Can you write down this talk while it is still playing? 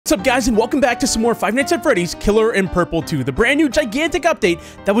What's up, guys, and welcome back to some more Five Nights at Freddy's Killer in Purple 2, the brand new gigantic update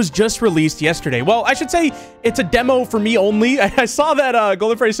that was just released yesterday. Well, I should say it's a demo for me only. I saw that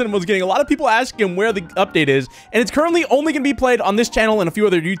Golden Freddy Cinema was getting a lot of people asking where the update is, and it's currently only going to be played on this channel and a few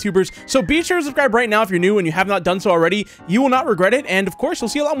other YouTubers. So be sure to subscribe right now if you're new and you have not done so already. You will not regret it, and of course, you'll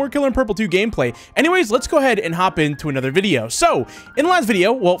see a lot more Killer in Purple 2 gameplay. Anyways, let's go ahead and hop into another video. So, in the last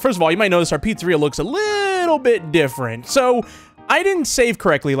video, well, first of all, you might notice our pizzeria looks a little bit different. So, I didn't save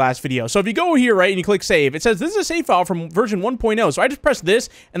correctly last video. So if you go here, right, and you click save, it says this is a save file from version 1.0. So I just press this,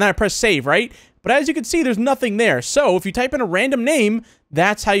 and then I press save, right? But as you can see, there's nothing there. So if you type in a random name,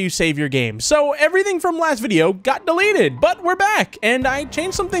 that's how you save your game. So everything from last video got deleted, but we're back, and I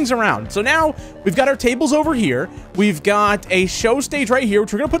changed some things around. So now we've got our tables over here. We've got a show stage right here,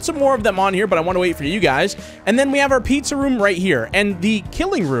 which we're gonna put some more of them on here, but I want to wait for you guys. And then we have our pizza room right here, and the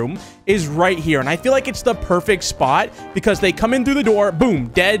killing room is right here. And I feel like it's the perfect spot because they come in through the door, boom,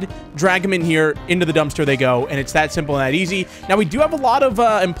 dead, drag them in here, into the dumpster they go, and it's that simple and that easy. Now we do have a lot of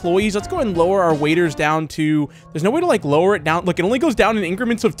employees. Let's go ahead and lower our waiters down to, there's no way to like lower it down. Look, it only goes down in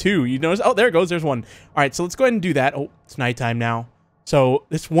increments of 2. You notice? Oh, there it goes. There's one. All right, so let's go ahead and do that. Oh, it's nighttime now. So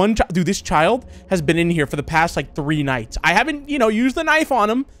this one dude, this child has been in here for the past like 3 nights. I haven't, you know, used the knife on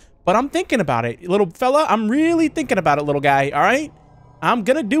him, but I'm thinking about it. Little fella, I'm really thinking about it, little guy. All right? I'm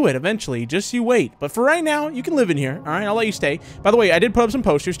gonna do it eventually. Just you wait. But for right now, you can live in here. All right, I'll let you stay. By the way, I did put up some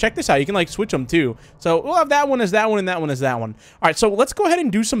posters. Check this out. You can like switch them too. So we'll have that one as that one and that one as that one. All right, so let's go ahead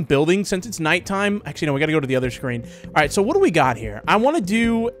and do some building since it's nighttime. Actually, no, we gotta go to the other screen. All right, so what do we got here? I want to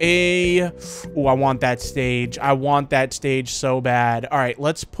do a... Oh, I want that stage. I want that stage so bad. All right,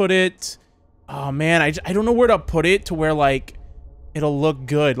 let's put it... Oh, man, I don't know where to put it to where like it'll look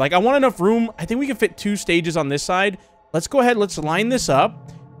good. Like I want enough room. I think we can fit 2 stages on this side. Let's go ahead. Let's line this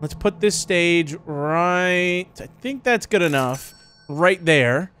up. Let's put this stage right... I think that's good enough. Right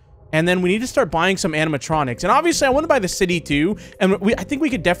there. And then we need to start buying some animatronics. And obviously, I want to buy the city too. And I think we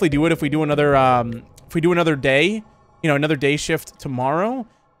could definitely do it if we do another day. You know, another day shift tomorrow.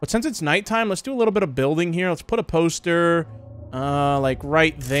 But since it's nighttime, let's do a little bit of building here. Let's put a poster... like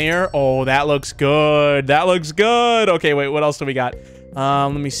right there. Oh, that looks good. That looks good. Okay, wait. What else do we got?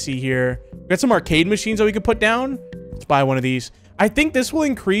 Let me see here. We got some arcade machines that we could put down. Let's buy one of these. I think this will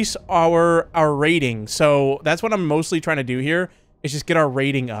increase our rating. So that's what I'm mostly trying to do here, is just get our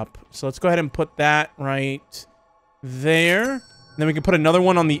rating up. So let's go ahead and put that right there. And then we can put another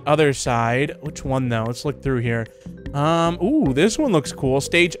one on the other side. Which one though? Let's look through here. Ooh, this one looks cool.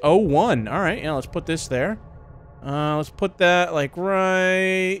 Stage 01. All right, yeah, let's put this there. Let's put that like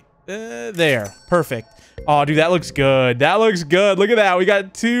right there. Perfect. Oh, dude, that looks good. That looks good. Look at that. We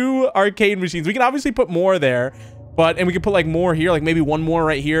got 2 arcade machines. We can obviously put more there, and we can put like more here, like maybe one more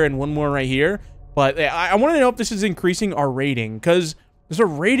right here and one more right here. But I want to know if this is increasing our rating, because there's a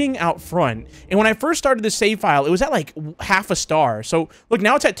rating out front. And when I first started this save file, it was at like half a star. So look,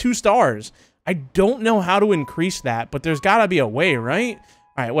 now it's at 2 stars. I don't know how to increase that, but there's got to be a way, right?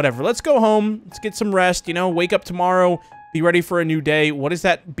 All right, whatever. Let's go home. Let's get some rest, you know, wake up tomorrow, be ready for a new day. What is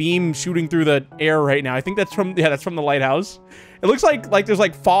that beam shooting through the air right now? I think that's from, yeah, that's from the lighthouse. It looks like there's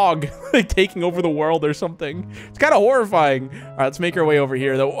like fog like taking over the world or something. It's kind of horrifying. All right, let's make our way over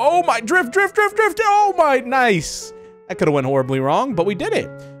here though. Oh my, drift. Oh my, nice. That could have went horribly wrong, but we did it.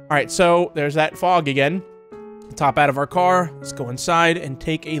 All right, so there's that fog again. Top out of our car. Let's go inside and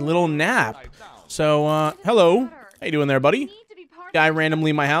take a little nap. So, hello. How you doing there, buddy? Guy randomly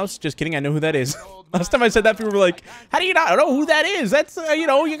in my house. Just kidding. I know who that is. Last time I said that, people were like, how do you not know who that is? That's, you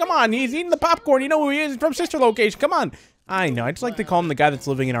know, come on. He's eating the popcorn. You know who he is. He's from Sister Location. Come on. I know. I just like to call him the guy that's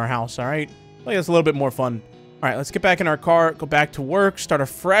living in our house, all right? I think that's a little bit more fun. All right, let's get back in our car, go back to work, start a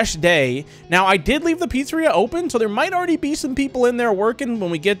fresh day. Now, I did leave the pizzeria open, so there might already be some people in there working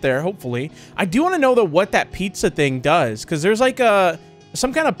when we get there, hopefully. I do want to know, though, what that pizza thing does, because there's like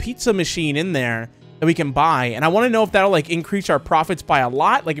some kind of pizza machine in there that we can buy, and I want to know if that'll like increase our profits by a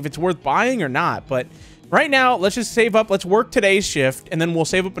lot, like if it's worth buying or not. But right now, let's just save up. Let's work today's shift, and then we'll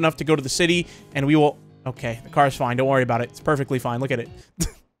save up enough to go to the city, and we will... Okay, the car's fine. Don't worry about it. It's perfectly fine. Look at it.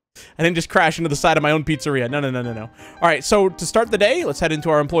 I didn't just crash into the side of my own pizzeria. No. All right, so to start the day, let's head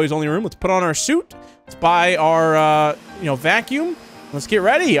into our employees only room. Let's put on our suit. Let's buy our, you know, vacuum. Let's get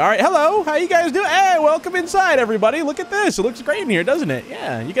ready. All right, hello. How you guys doing? Hey, welcome inside, everybody. Look at this. It looks great in here, doesn't it?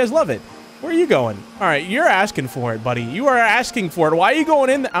 Yeah, you guys love it. Where are you going? All right, you're asking for it, buddy. You are asking for it. Why are you going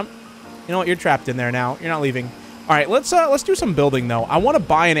in? You know what? You're trapped in there now. You're not leaving. All right, let's do some building though. I want to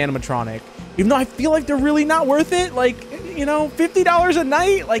buy an animatronic, even though I feel like they're really not worth it. Like, you know, $50 a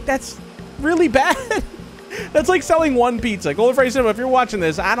night. Like that's really bad. That's like selling 1 pizza. Golden Freddy Cinema, if you're watching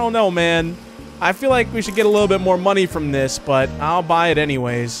this, I don't know, man. I feel like we should get a little bit more money from this, but I'll buy it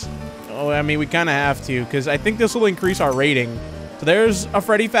anyways. Oh, I mean, we kind of have to, because I think this will increase our rating. So there's a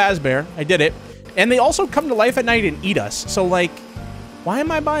Freddy Fazbear. I did it. And they also come to life at night and eat us. So, like, why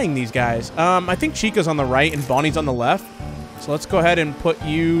am I buying these guys? I think Chica's on the right and Bonnie's on the left. So let's go ahead and put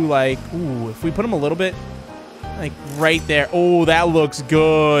you, like, ooh, if we put them a little bit, like, right there. Oh, that looks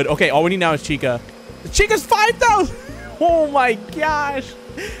good. Okay, all we need now is Chica. Chica's 5,000! Oh, my gosh.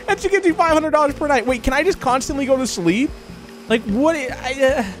 And she gives you $500 per night. Wait, can I just constantly go to sleep? Like, what?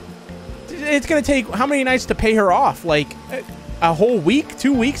 It's going to take how many nights to pay her off? Like, a whole week?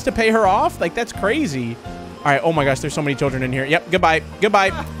 2 weeks to pay her off? Like, that's crazy. All right. Oh, my gosh. There's so many children in here. Yep. Goodbye.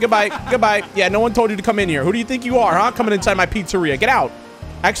 Goodbye. Goodbye. Goodbye. Yeah, no one told you to come in here. Who do you think you are, huh? Coming inside my pizzeria. Get out.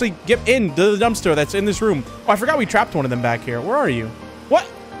 Actually, get into the dumpster that's in this room. Oh, I forgot we trapped one of them back here. Where are you? What?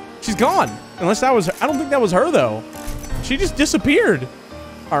 She's gone. Unless that was her. I don't think that was her, though. She just disappeared.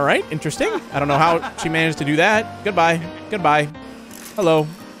 All right. Interesting. I don't know how she managed to do that. Goodbye. Goodbye. Hello.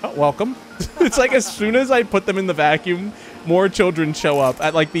 Oh, welcome. It's like as soon as I put them in the vacuum, more children show up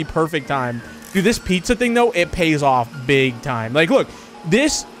at like the perfect time. Dude, this pizza thing, though, it pays off big time. Like, look,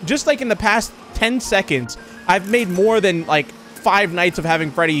 this, just like in the past 10 seconds, I've made more than like 5 nights of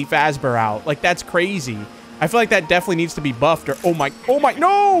having Freddy Fazbear out. Like, that's crazy. I feel like that definitely needs to be buffed. Or, oh my,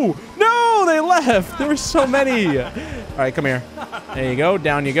 no, they left. There were so many. All right, come here. There you go.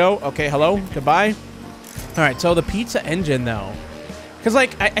 Down you go. Okay, hello. Goodbye. All right, so the pizza engine, though. Because,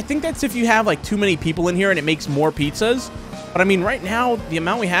 like, I think that's if you have, like, too many people in here and it makes more pizzas. But, I mean, right now, the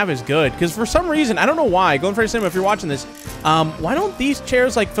amount we have is good. Because for some reason, I don't know why. Golden Freddy Cinema, if you're watching this, why don't these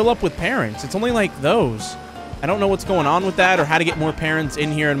chairs, like, fill up with parents? It's only, like, those. I don't know what's going on with that or how to get more parents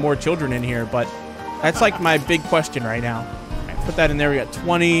in here and more children in here. But that's, like, my big question right now. All right, put that in there. We got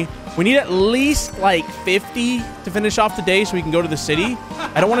 20. We need at least, like, 50 to finish off the day so we can go to the city.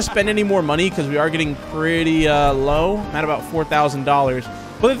 I don't want to spend any more money because we are getting pretty low. I'm at about $4,000.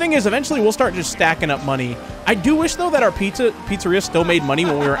 But the thing is, eventually we'll start just stacking up money. I do wish, though, that our pizzeria still made money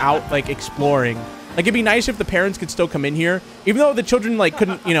when we were out, like, exploring. Like, it'd be nice if the parents could still come in here. Even though the children, like,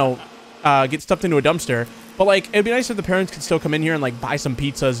 couldn't, you know, get stuffed into a dumpster. But, like, it'd be nice if the parents could still come in here and, like, buy some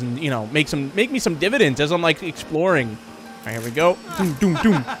pizzas and, you know, make me some dividends as I'm, like, exploring. All right, here we go. Doom, doom,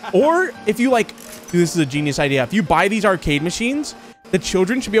 doom. Or if you, like, dude, this is a genius idea. If you buy these arcade machines, the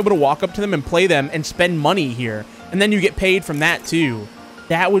children should be able to walk up to them and play them and spend money here. And then you get paid from that, too.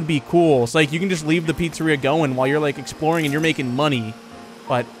 That would be cool. So, like, you can just leave the pizzeria going while you're, like, exploring and you're making money.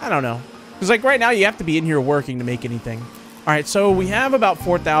 But, I don't know. Because, like, right now, you have to be in here working to make anything. All right, so we have about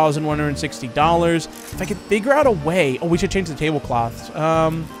 $4,160. If I could figure out a way... Oh, we should change the tablecloths.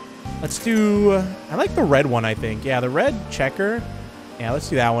 Let's do... I like the red one, I think. Yeah, the red checker. Yeah, let's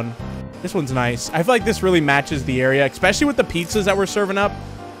do that one. This one's nice. I feel like this really matches the area, especially with the pizzas that we're serving up.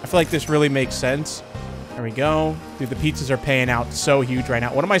 I feel like this really makes sense. There we go. Dude, the pizzas are paying out so huge right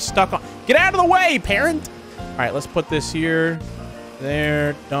now. What am I stuck on? Get out of the way, parent! All right, let's put this here.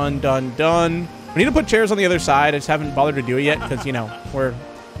 There. Done, done, done. We need to put chairs on the other side. I just haven't bothered to do it yet because, you know, we're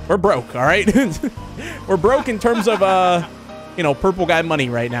broke, all right? We're broke in terms of, you know, purple guy money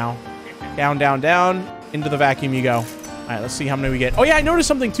right now. Down, down, down. Into the vacuum you go. All right, let's see how many we get. Oh, yeah, I noticed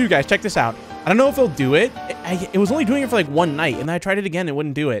something, too, guys. Check this out. I don't know if they'll do it. It was only doing it for, like, one night, and then I tried it again. It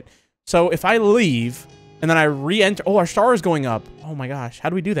wouldn't do it. So if I leave... And then I re-enter. Oh, our star is going up. Oh my gosh. How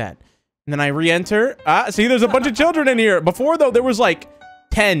do we do that? And then I re-enter. See, there's a bunch of children in here. Before, though, there was like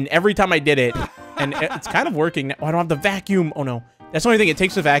 10 every time I did it. And it's kind of working now. Oh, I don't have the vacuum. Oh, no. That's the only thing. It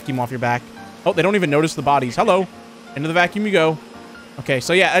takes the vacuum off your back. Oh, they don't even notice the bodies. Hello. Into the vacuum you go. Okay,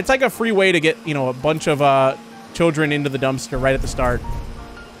 so yeah, it's like a free way to get, you know, a bunch of children into the dumpster right at the start.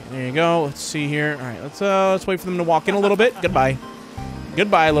 Okay, there you go. Let's see here. All right, let's wait for them to walk in a little bit. Goodbye.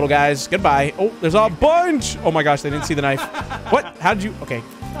 Goodbye, little guys. Goodbye. Oh, there's a bunch. Oh my gosh, they didn't see the knife. What? How did you? Okay,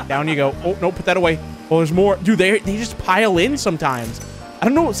 down you go. Oh, no, put that away. Oh, there's more. Dude, they just pile in sometimes. I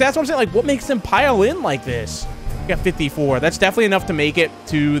don't know. So that's what I'm saying. Like, what makes them pile in like this? We got 54. That's definitely enough to make it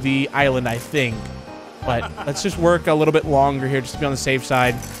to the island, I think. But let's just work a little bit longer here just to be on the safe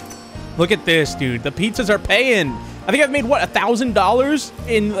side. Look at this, dude. The pizzas are paying. I think I've made, what, $1,000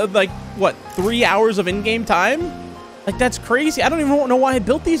 in, like, what, 3 hours of in-game time? Like, that's crazy. I don't even know why I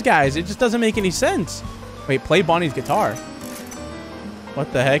built these guys. It just doesn't make any sense. Wait, play Bonnie's guitar.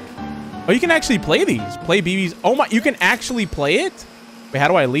 What the heck? Oh, you can actually play these. Play BB's. Oh, my. You can actually play it? Wait, how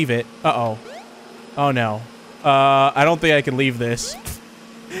do I leave it? Uh-oh. Oh, no. I don't think I can leave this.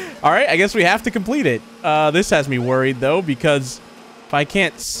 All right, I guess we have to complete it. This has me worried, though, because if I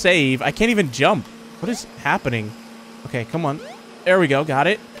can't save, I can't even jump. What is happening? Okay, come on. There we go. Got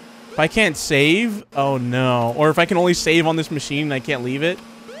it. If I can't save, oh no. Or if I can only save on this machine and I can't leave it.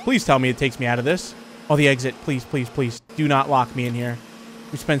 Please tell me it takes me out of this. Oh, the exit. Please, please, please. Do not lock me in here.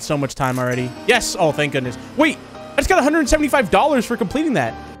 We spent so much time already. Yes. Oh, thank goodness. Wait, I just got $175 for completing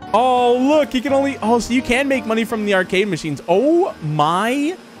that. Oh, look, you can only... Oh, so you can make money from the arcade machines. Oh,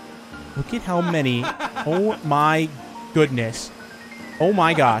 my... Look at how many. Oh, my goodness. Oh,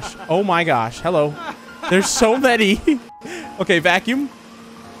 my gosh. Oh, my gosh. Hello. There's so many. Okay, vacuum.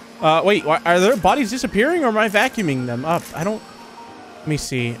 Wait, are their bodies disappearing or am I vacuuming them up? I don't... Let me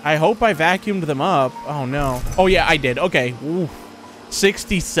see. I hope I vacuumed them up. Oh, no. Oh, yeah, I did. Okay. Ooh.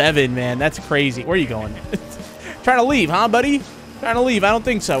 67, man. That's crazy. Where are you going? Trying to leave, huh, buddy? Trying to leave. I don't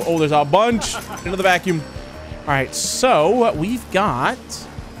think so. Oh, there's a bunch into the vacuum. All right, so we've got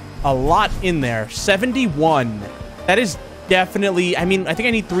a lot in there. 71. That is definitely... I mean, I think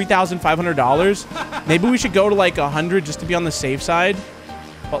I need $3,500. Maybe we should go to, like, 100 just to be on the safe side.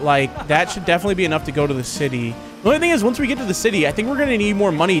 But, like, that should definitely be enough to go to the city. The only thing is, once we get to the city, I think we're going to need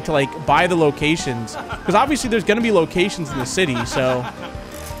more money to, like, buy the locations. Because obviously there's going to be locations in the city, so...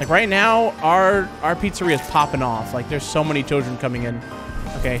 Like, right now, our pizzeria is popping off. Like, there's so many children coming in.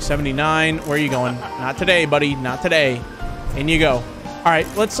 Okay, 79. Where are you going? Not today, buddy. Not today. In you go. All right,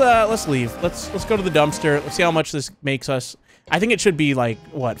 let's leave. Let's go to the dumpster. Let's see how much this makes us. I think it should be, like,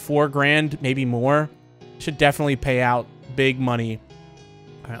 what, 4 grand, maybe more? Should definitely pay out big money.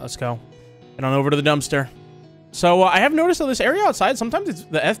 All right, let's go. Head on over to the dumpster. So I have noticed that this area outside, sometimes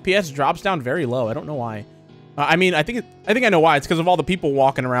the FPS drops down very low. I don't know why. I mean, I think I know why. It's because of all the people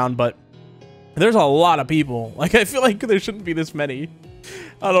walking around, but there's a lot of people. Like, I feel like there shouldn't be this many.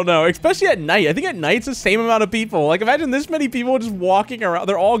 I don't know, especially at night. I think at night it's the same amount of people. Like, imagine this many people just walking around.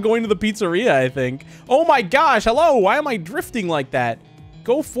 They're all going to the pizzeria, I think. Oh my gosh, hello. Why am I drifting like that?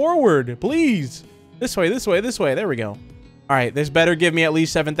 Go forward, please. This way, this way, this way. There we go. All right, this better give me at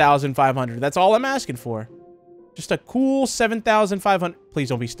least 7,500. That's all I'm asking for. Just a cool 7,500. Please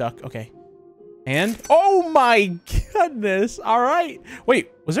don't be stuck. Okay. And, oh my goodness. All right.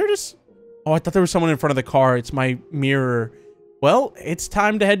 Wait, was there just... Oh, I thought there was someone in front of the car. It's my mirror. Well, it's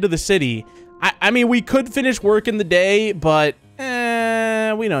time to head to the city. I mean, we could finish work in the day, but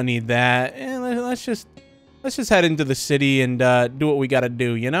we don't need that. Let's just head into the city and do what we got to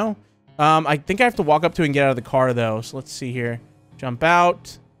do, you know? I think I have to walk up to and get out of the car, though. So let's see here. Jump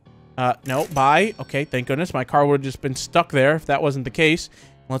out. No, bye. Okay, thank goodness. My car would have just been stuck there if that wasn't the case.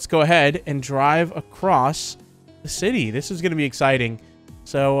 Let's go ahead and drive across the city. This is going to be exciting.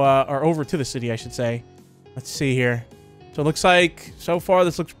 So, or over to the city, I should say. Let's see here. So it looks like, so far,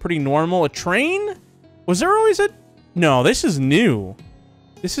 this looks pretty normal. A train? Was there always a... No, this is new.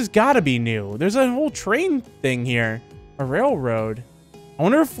 This has got to be new. There's a whole train thing here. A railroad. I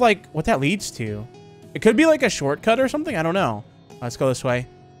wonder if, like, what that leads to. It could be, like, a shortcut or something. I don't know. Let's go this way.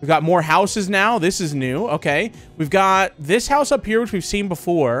 We've got more houses now. This is new. Okay. We've got this house up here, which we've seen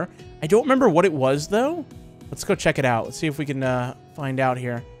before. I don't remember what it was, though. Let's go check it out. Let's see if we can find out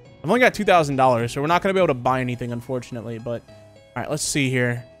here. I've only got $2,000, so we're not going to be able to buy anything, unfortunately. But, all right, let's see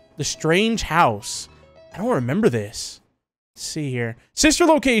here. The Strange House. I don't remember this. Let's see here. Sister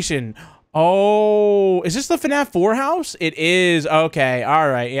location. Oh, is this the FNAF 4 house? It is. Okay. All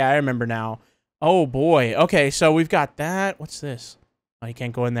right. Yeah, I remember now. Oh, boy. Okay, so we've got that. What's this? Oh, you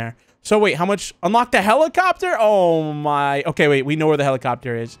can't go in there. So, wait, how much? Unlock the helicopter? Oh, my. Okay, wait, we know where the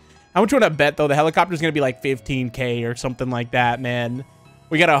helicopter is. How much would I bet, though? The helicopter is going to be like 15K or something like that, man.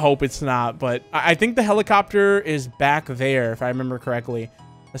 We got to hope it's not, but I think the helicopter is back there, if I remember correctly.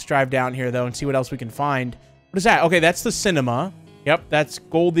 Let's drive down here, though, and see what else we can find. What is that? Okay, that's the cinema. Yep, that's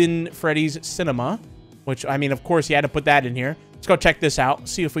Golden Freddy's Cinema, which, I mean, of course, you had to put that in here. Let's go check this out,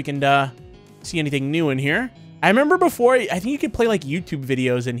 see if we can see anything new in here. I remember before, I think you could play, like, YouTube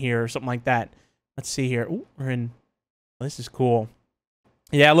videos in here or something like that. Let's see here. Ooh, we're in... Oh, this is cool.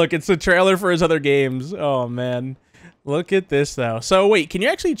 Yeah, look, it's the trailer for his other games. Oh, man. Look at this, though. So, wait, can you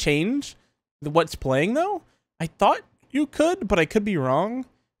actually change what's playing, though? I thought you could, but I could be wrong.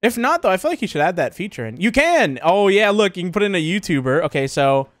 If not, though, I feel like you should add that feature in. You can! Oh, yeah, look, you can put in a YouTuber. Okay,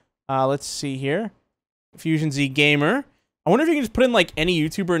 so, let's see here. FusionZGamer. I wonder if you can just put in, like, any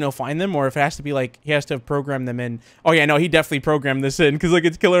YouTuber and he'll find them, or if it has to be, like, he has to program them in. Oh, yeah, no, he definitely programmed this in, because, look,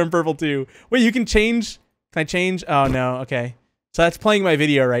 it's Killer and Purple, too. Wait, you can change... Can I change? Oh, no, okay. So that's playing my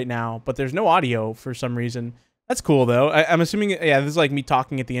video right now, but there's no audio for some reason. That's cool, though. I'm assuming, yeah, this is like me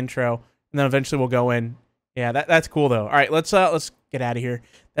talking at the intro, and then eventually we'll go in. Yeah, that's cool, though. All right, let's get out of here.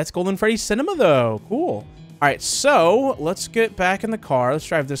 That's Golden Freddy's Cinema, though. Cool. All right, so let's get back in the car. Let's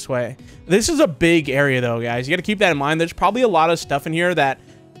drive this way. This is a big area, though, guys. You got to keep that in mind. There's probably a lot of stuff in here that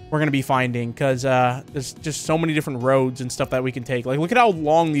we're going to be finding, because there's just so many different roads and stuff that we can take. Like, look at how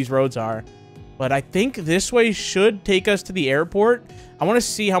long these roads are. But I think this way should take us to the airport. I want to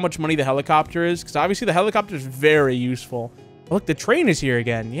see how much money the helicopter is, because obviously the helicopter is very useful. Oh, look, the train is here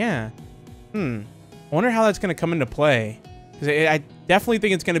again. Yeah. I wonder how that's going to come into play. Because I definitely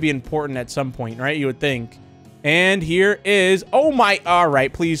think it's going to be important at some point, right? You would think. And here is... Oh, my... All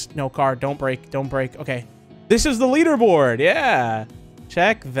right, please. No, car. Don't break. Don't break. Okay. This is the leaderboard. Yeah.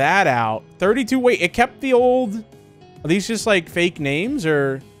 Check that out. 32. Wait, it kept the old... Are these just, like, fake names,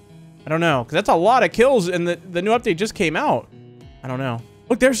 or... I don't know, because that's a lot of kills, and the new update just came out. I don't know.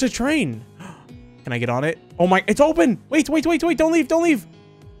 Look, there's the train. Can I get on it? Oh my, it's open. Wait, wait, wait, wait. Don't leave, don't leave.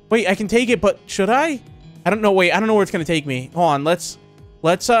 Wait, I can take it, but should I? I don't know. Wait, I don't know where it's going to take me. Hold on. Let's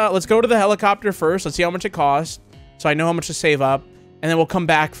go to the helicopter first. Let's see how much it costs, so I know how much to save up, and then we'll come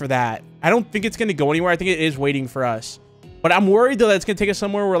back for that. I don't think it's going to go anywhere. I think it is waiting for us. But I'm worried, though, that it's going to take us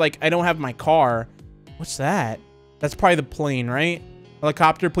somewhere where, like, I don't have my car. What's that? That's probably the plane, right?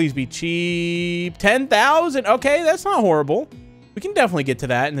 Helicopter, please be cheap. 10,000. Okay, that's not horrible. We can definitely get to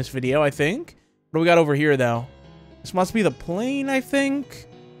that in this video, I think. What do we got over here, though? This must be the plane, I think.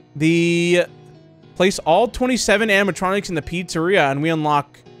 Place all 27 animatronics in the pizzeria, and we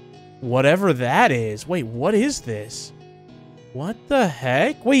unlock whatever that is. Wait, what is this? What the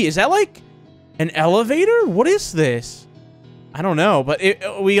heck? Wait, is that like an elevator? What is this? I don't know, but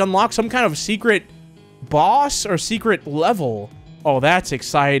we unlock some kind of secret boss or secret level. Oh, that's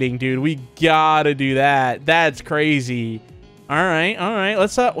exciting, dude. We gotta do that. That's crazy. All right, all right.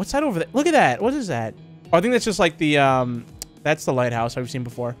 Let's what's that over there? Look at that. What is that? Oh, I think that's just like the that's the lighthouse I've seen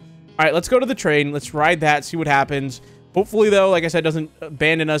before. All right, let's go to the train. Let's ride that, see what happens. Hopefully, though, like I said, it doesn't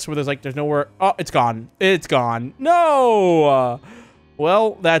abandon us where there's nowhere. Oh, it's gone. It's gone. No.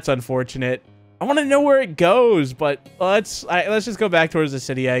 Well, that's unfortunate. I want to know where it goes, but let's just go back towards the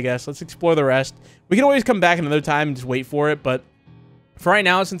city, I guess. Let's explore the rest. We can always come back another time and just wait for it, but for right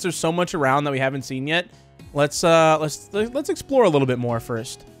now, since there's so much around that we haven't seen yet, let's explore a little bit more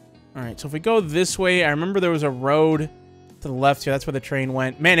first. All right, so if we go this way, I remember there was a road to the left here. That's where the train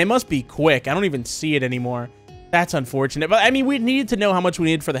went. Man, it must be quick. I don't even see it anymore. That's unfortunate. But I mean, we needed to know how much we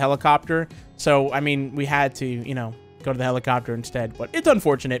needed for the helicopter. So, I mean, we had to, you know, go to the helicopter instead. But it's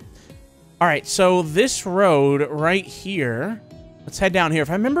unfortunate. All right, so this road right here. Let's head down here.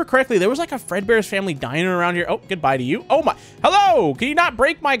 If I remember correctly, there was like a FREDBEARS family diner around here. Oh, goodbye to you. Oh my, hello. Can you not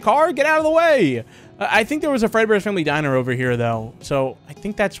brake my car? Get out of the way. I think there was a FREDBEARS family diner over here though. So I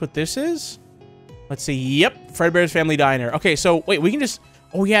think that's what this is. Let's see. Yep. FREDBEARS family diner. Okay. So wait, we can just,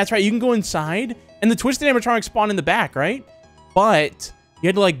 oh yeah, that's right. You can go inside and the twisted animatronics spawn in the back, right? But you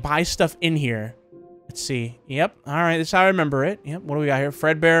had to like buy stuff in here. Let's see. Yep. All right. That's how I remember it. Yep. What do we got here?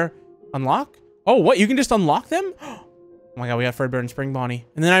 FREDBEAR unlock. Oh, what? You can just unlock them? Oh my god, we got FREDBEAR and Spring Bonnie.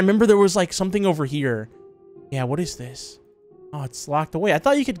 And then I remember there was like something over here. Yeah, what is this? Oh, it's locked away. I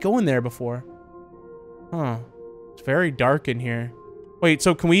thought you could go in there before. Huh. It's very dark in here. Wait,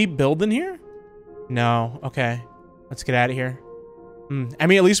 so can we build in here? No. Okay. Let's get out of here. I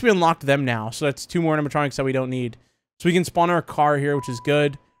mean, at least we unlocked them now. So that's 2 more animatronics that we don't need. So we can spawn our car here, which is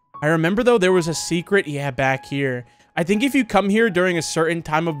good. I remember, though, there was a secret, yeah, back here. I think if you come here during a certain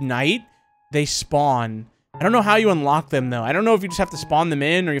time of night, they spawn. I don't know how you unlock them, though. I don't know if you just have to spawn them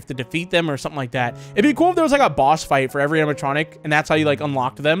in or you have to defeat them or something like that. It'd be cool if there was, like, a boss fight for every animatronic, and that's how you, like,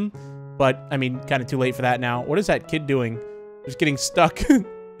 unlocked them. But, I mean, kind of too late for that now. What is that kid doing? Just getting stuck. All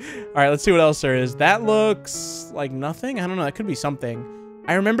right, let's see what else there is. That looks like nothing. I don't know. That could be something.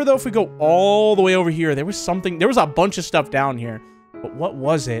 I remember, though, if we go all the way over here, there was something. There was a bunch of stuff down here. But what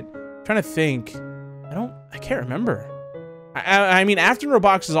was it? I'm trying to think. I can't remember. I mean, Afton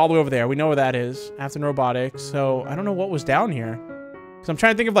Robotics is all the way over there. We know where that is. Afton Robotics. So, I don't know what was down here. Because I'm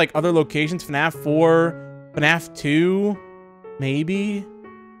trying to think of, like, other locations. FNAF 4. FNAF 2. Maybe.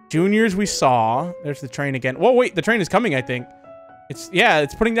 Juniors we saw. There's the train again. Whoa, wait. The train is coming, I think.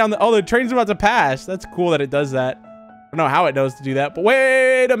 It's putting down the... Oh, the train's about to pass. That's cool that it does that. I don't know how it knows to do that. But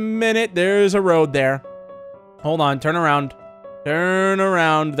wait a minute. There's a road there. Hold on. Turn around. Turn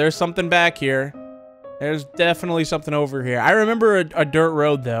around. There's something back here. There's definitely something over here. I remember a dirt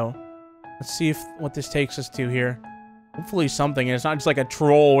road, though. Let's see what this takes us to here. Hopefully something. It's not just like a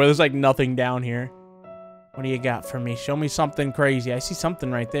troll where there's like nothing down here. What do you got for me? Show me something crazy. I see something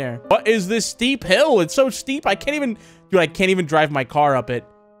right there. What is this steep hill? It's so steep. I can't even... Dude, I can't even drive my car up it.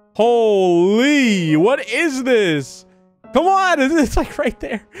 Holy... What is this? Come on. It's like right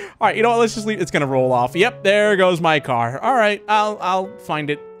there. All right, you know what? Let's just leave. It's going to roll off. Yep, there goes my car. All right, I'll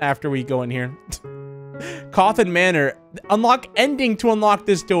find it after we go in here. Cawthon Manor. Unlock ending to unlock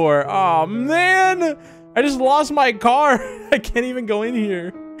this door. Oh, man. I just lost my car. I can't even go in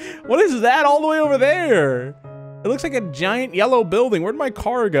here. What is that all the way over there? It looks like a giant yellow building. Where'd my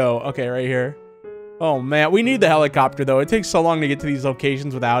car go? Okay, right here. Oh, man. We need the helicopter, though. It takes so long to get to these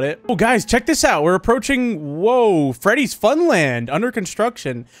locations without it. Oh, guys, check this out. We're approaching, whoa, Freddy's Funland under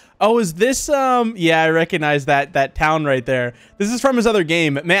construction. Oh, is this, yeah, I recognize that town right there. This is from his other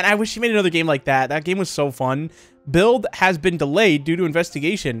game. Man, I wish he made another game like that. That game was so fun. Build has been delayed due to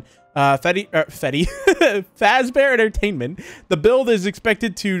investigation. Fazbear Entertainment. The build is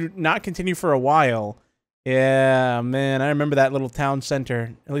expected to not continue for a while. Yeah, man, I remember that little town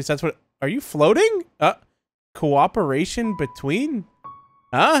center. At least that's what... Are you floating? Cooperation between?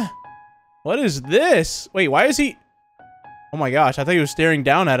 Huh? What is this? Wait, why is he... Oh my gosh, I thought he was staring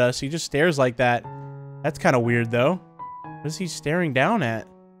down at us. He just stares like that. That's kind of weird, though. What is he staring down at?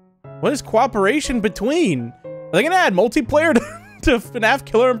 What is cooperation between? Are they gonna add multiplayer to FNAF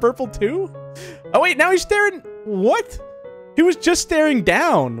Killer in Purple 2? Oh wait, now he's staring... What? He was just staring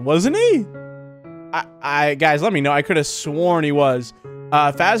down, wasn't he? Guys, let me know. I could have sworn he was.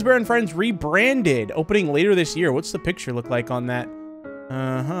 Fazbear and Friends rebranded, opening later this year. What's the picture look like on that?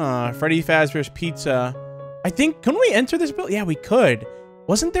 Freddy Fazbear's Pizza. I think, couldn't we enter this building? Yeah, we could.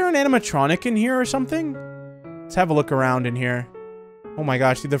 Wasn't there an animatronic in here or something? Let's have a look around in here. Oh my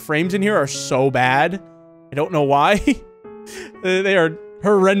gosh, dude, the frames in here are so bad. I don't know why. They are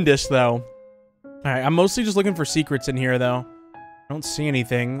horrendous, though. All right, I'm mostly just looking for secrets in here, though. I don't see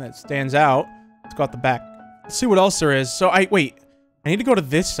anything that stands out. Let's go out the back. Let's see what else there is. So, wait. I need to go to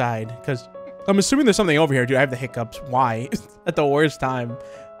this side, because I'm assuming there's something over here. Dude, I have the hiccups. Why? At the worst time.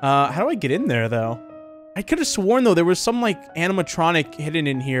 How do I get in there, though? I could have sworn, though, there was some, like, animatronic hidden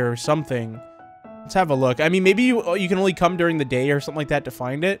in here or something. Let's have a look. I mean, maybe you can only come during the day or something like that to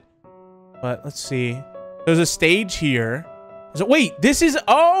find it. But let's see. There's a stage here. So, wait, this is...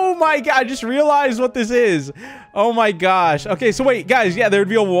 Oh, my God. I just realized what this is. Oh, my gosh. Okay, so wait, guys. Yeah, there would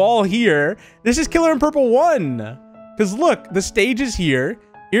be a wall here. This is Killer in Purple 1. Because, look, the stage is here.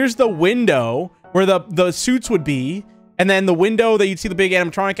 Here's the window where the suits would be. And then the window that you'd see the big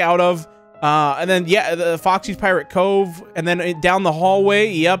animatronic out of. And then, yeah, the Foxy's Pirate Cove. And then down the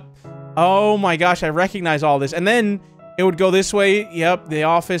hallway. Yep. Oh, my gosh. I recognize all this. And then it would go this way. Yep, the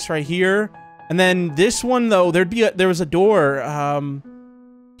office right here. And then this one, though, there was a door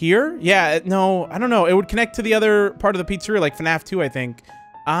here. Yeah, no, I don't know. It would connect to the other part of the pizzeria, like FNAF 2, I think.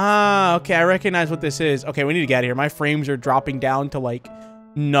 Ah, okay, I recognize what this is. Okay, we need to get out of here. My frames are dropping down to, like,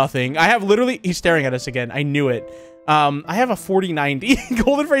 nothing. I have literally... He's staring at us again. I knew it. I have a 4090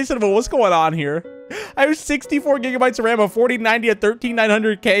 Golden Phrase Cinema. What's going on here? I have 64 gigabytes of RAM, a 4090, a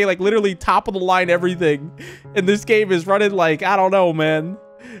 13900K, like, literally top-of-the-line everything. And this game is running, like, I don't know, man.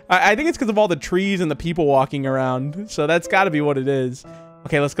 I think it's because of all the trees and the people walking around. So that's got to be what it is.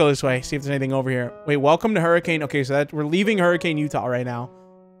 Okay, let's go this way. See if there's anything over here. Wait, welcome to Hurricane. Okay, so we're leaving Hurricane, Utah right now.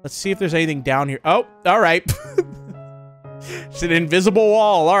 Let's see if there's anything down here. Oh, all right. It's an invisible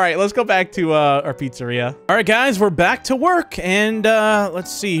wall. All right, let's go back to our pizzeria. All right, guys, we're back to work. And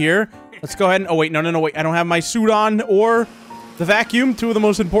let's see here. Let's go ahead and... Oh, wait, no, wait. I don't have my suit on or the vacuum. Two of the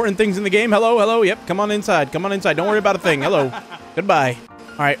most important things in the game. Hello, hello. Yep, come on inside. Come on inside. Don't worry about a thing. Hello. Goodbye.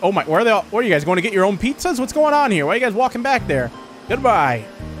 All right. Oh, my. Where are they all? Where are you guys going to get your own pizzas? What's going on here? Why are you guys walking back there? Goodbye.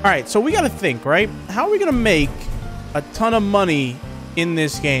 All right. So we got to think, right? How are we going to make a ton of money in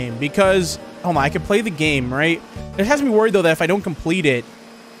this game? Because, hold on, I can play the game, right? It has me worried, though, that if I don't complete it,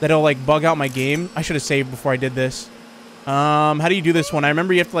 that it'll, like, bug out my game. I should have saved before I did this. How do you do this one? I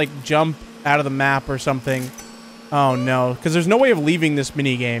remember you have to, like, jump out of the map or something. Oh, no. Because there's no way of leaving this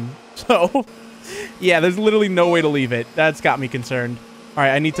mini game. So, yeah, there's literally no way to leave it. That's got me concerned. All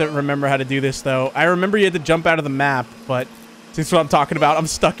right, I need to remember how to do this, though. I remember you had to jump out of the map, but that's what I'm talking about. I'm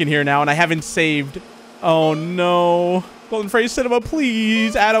stuck in here now, and I haven't saved. Oh, no. Golden Phrase Cinema,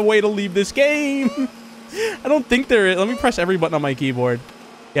 please add a way to leave this game. I don't think there is. Let me press every button on my keyboard.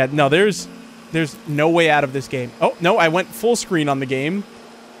 Yeah, no, there's no way out of this game. Oh, no, I went full screen on the game.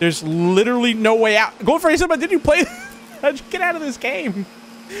 There's literally no way out. Golden Phrase Cinema, did you play? How'd you get out of this game?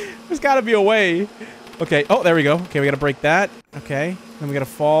 There's got to be a way. Okay. Oh, there we go. Okay, we got to break that. Okay. Then we got to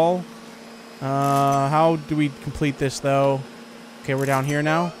fall. How do we complete this, though? Okay, we're down here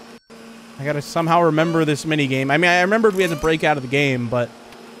now. I got to somehow remember this mini game. I mean, I remembered we had to break out of the game, but...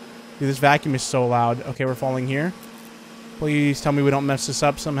 Dude, this vacuum is so loud. Okay, we're falling here. Please tell me we don't mess this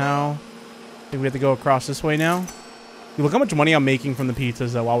up somehow. I think we have to go across this way now. Dude, look how much money I'm making from the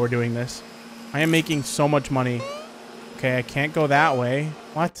pizzas, though, while we're doing this. I am making so much money. Okay, I can't go that way.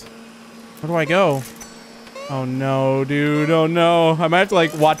 What? Where do I go? Oh, no, dude. Oh, no. I might have to,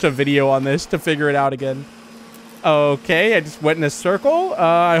 like, watch a video on this to figure it out again. Okay, I just went in a circle.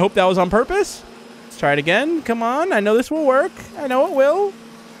 I hope that was on purpose. Let's try it again. Come on. I know this will work. I know it will.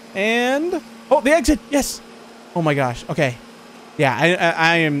 And... Oh, the exit. Yes. Oh, my gosh. Okay. Yeah,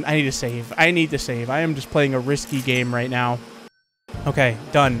 I need to save. I need to save. I am just playing a risky game right now. Okay,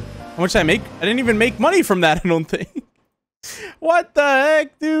 done. How much did I make? I didn't even make money from that, I don't think. What the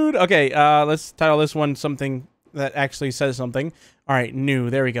heck, dude? Okay, let's title this one something that actually says something. All right, new.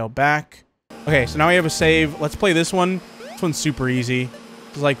 There we go. Back. Okay, so now we have a save. Let's play this one. This one's super easy.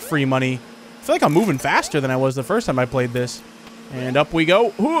 It's like free money. I feel like I'm moving faster than I was the first time I played this. And up we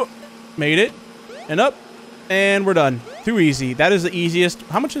go. Ooh, made it. And up. And we're done. Too easy. That is the easiest.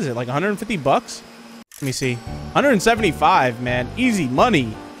 How much is it? Like 150 bucks? Let me see. 175, man. Easy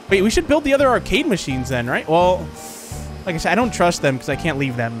money. Wait, we should build the other arcade machines then, right? Well, like I said, I don't trust them because I can't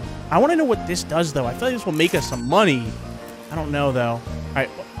leave them. I want to know what this does, though. I feel like this will make us some money. I don't know, though. All right,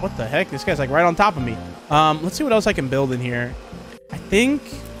 what the heck? This guy's like right on top of me. Let's see what else I can build in here.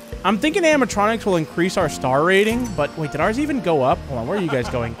 I'm thinking animatronics will increase our star rating, but wait, did ours even go up? Hold on, where are you guys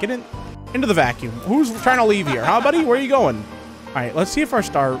going? Get into the vacuum. Who's trying to leave here? Huh, buddy? Where are you going? All right, let's see if our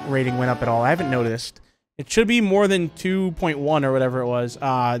star rating went up at all. I haven't noticed. It should be more than 2.1 or whatever it was.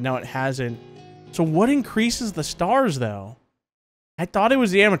 No, it hasn't. So what increases the stars, though? I thought it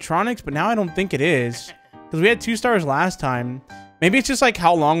was the animatronics, but now I don't think it is. Because we had 2 stars last time. Maybe it's just like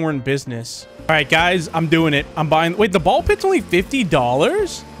how long we're in business. All right, guys, I'm doing it. I'm buying... Wait, the ball pit's only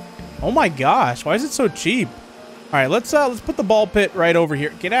 $50? Oh my gosh, why is it so cheap? All right, let's put the ball pit right over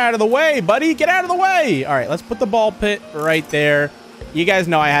here. Get out of the way, buddy. Get out of the way. All right, let's put the ball pit right there. You guys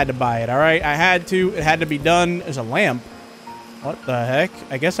know I had to buy it, all right? I had to. It had to be done. There's a lamp. What the heck?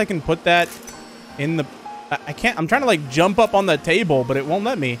 I guess I can put that in the... I can't... I'm trying to, like, jump up on the table, but it won't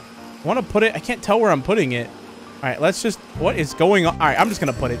let me. I want to put it... I can't tell where I'm putting it. All right, let's just... What is going on? All right, I'm just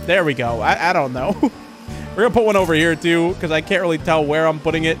going to put it. There we go. I don't know. We're going to put one over here, too, because I can't really tell where I'm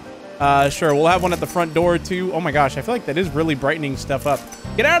putting it. Sure, we'll have one at the front door, too. Oh, my gosh. I feel like that is really brightening stuff up.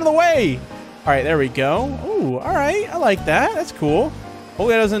 Get out of the way! All right, there we go. Ooh, all right. I like that. That's cool.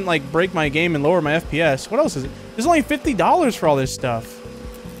 Hopefully that doesn't, like, break my game and lower my FPS. What else is it? There's only $50 for all this stuff.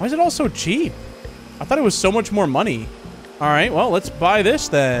 Why is it all so cheap? I thought it was so much more money. All right, well, let's buy this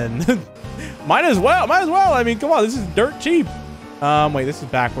then. Might as well. Might as well. I mean, come on. This is dirt cheap. Wait, this is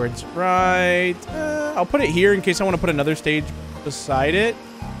backwards. Right. I'll put it here in case I want to put another stage beside it.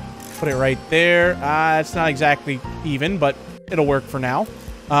 Put it right there. It's not exactly even, but it'll work for now.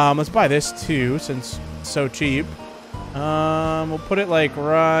 Let's buy this too, since it's so cheap. We'll put it like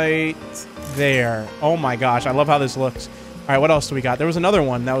right there. Oh my gosh, I love how this looks. All right, what else do we got? There was another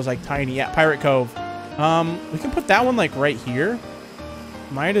one that was like tiny. Yeah, Pirate Cove. We can put that one like right here.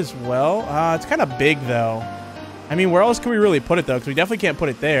 Might as well. It's kind of big though. I mean, where else can we really put it though? Because we definitely can't put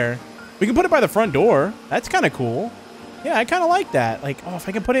it there. We can put it by the front door. That's kind of cool. Yeah, I kind of like that. Like, oh, if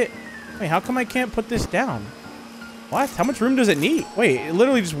I can put it... Wait, how come I can't put this down? What? How much room does it need? Wait, it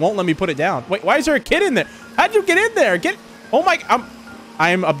literally just won't let me put it down. Wait, why is there a kid in there? How'd you get in there? Get... Oh my...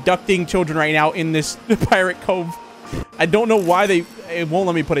 I'm abducting children right now in this Pirate Cove. I don't know why it won't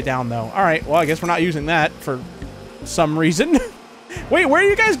let me put it down, though. All right, well, I guess we're not using that for some reason. Wait, where are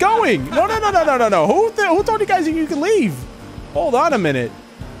you guys going? No. Who told you guys you can leave? Hold on a minute.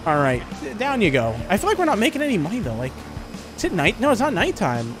 All right, down you go. I feel like we're not making any money, though. Like, is it night? No, it's not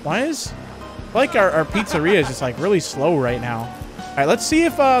nighttime. Why is... I feel like our pizzeria is just, like, really slow right now. All right, let's see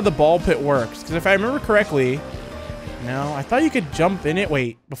if the ball pit works. Because if I remember correctly... No, I thought you could jump in it.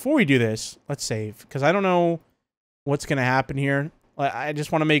 Wait, before we do this, let's save. Because I don't know what's going to happen here. I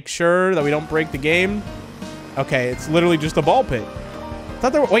just want to make sure that we don't break the game. Okay, it's literally just a ball pit. I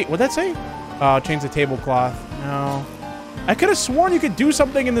thought there were... Wait, what'd that say? Oh, change the tablecloth. No. I could have sworn you could do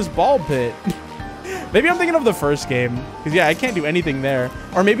something in this ball pit. Maybe I'm thinking of the first game. Because, yeah, I can't do anything there.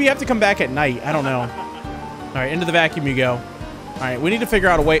 Or maybe you have to come back at night. I don't know. All right, into the vacuum you go. All right, we need to figure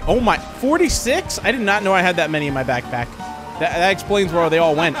out a way. Oh, my. 46? I did not know I had that many in my backpack. That explains where they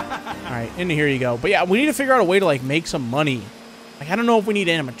all went. All right, into here you go. But, yeah, we need to figure out a way to, like, make some money. Like, I don't know if we need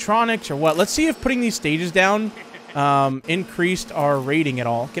animatronics or what. Let's see if putting these stages down increased our rating at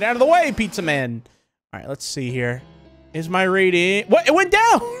all. Get out of the way, Pizza Man. All right, let's see here. Is my rating... What? It went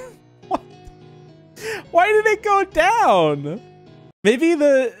down! What? Why did it go down? Maybe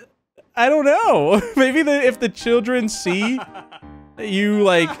the... I don't know. Maybe if the children see you,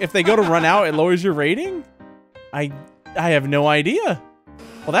 like, if they go to run out, it lowers your rating? I have no idea.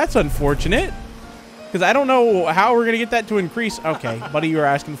 Well, that's unfortunate. Because I don't know how we're going to get that to increase. Okay, buddy, you were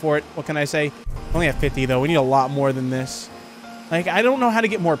asking for it. What can I say? Only have 50, though. We need a lot more than this. Like, I don't know how to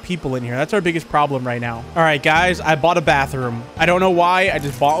get more people in here. That's our biggest problem right now. All right, guys, I bought a bathroom. I don't know why. I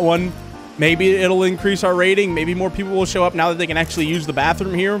just bought one. Maybe it'll increase our rating. Maybe more people will show up now that they can actually use the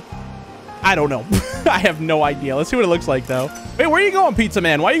bathroom here. I don't know. I have no idea. Let's see what it looks like, though. Wait, where are you going, Pizza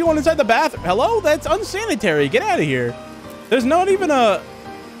Man? Why are you going inside the bathroom? Hello? That's unsanitary. Get out of here. There's not even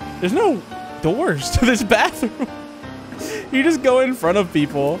there's no doors to this bathroom. You just go in front of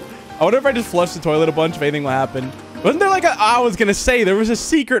people. I wonder if I just flush the toilet a bunch, if anything will happen. Wasn't there like I was gonna say there was a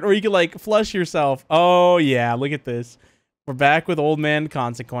secret where you could like flush yourself. Oh yeah, look at this. We're back with old man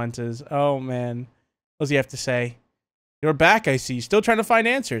consequences. Oh man. What does he have to say? You're back, I see. Still trying to find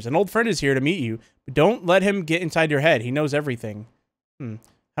answers. An old friend is here to meet you. But don't let him get inside your head. He knows everything.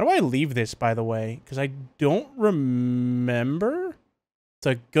 How do I leave this, by the way? Because I don't remember. It's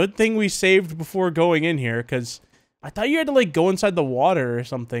a good thing we saved before going in here, because I thought you had to like go inside the water or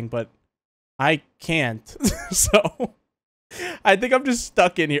something, but I can't. So I think I'm just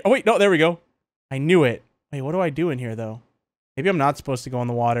stuck in here. Oh wait, no, there we go. I knew it. Wait, what do I do in here though? Maybe I'm not supposed to go in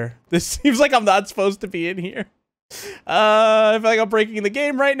the water. This seems like I'm not supposed to be in here. I feel like I'm breaking the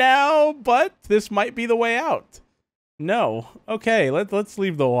game right now, but this might be the way out. No. Okay, let's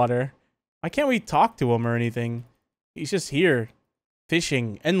leave the water. Why can't we talk to him or anything? He's just here,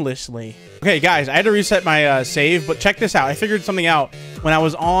 fishing endlessly. Okay, guys, I had to reset my save, but check this out. I figured something out when I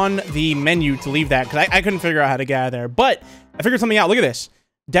was on the menu to leave that, because I couldn't figure out how to get out of there. But I figured something out. Look at this.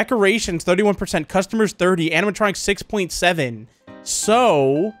 Decorations, 31%. Customers, 30. Animatronics, 6.7.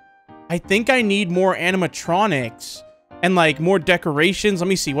 So I think I need more animatronics and like more decorations. Let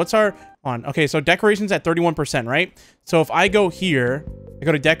me see. What's our on? Okay, so decorations at 31%, right? So if I go here, I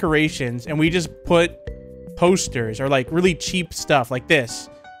go to decorations and we just put posters or like really cheap stuff like this.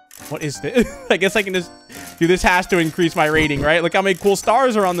 What is this? I guess I can just do this. Has to increase my rating, right? Look how many cool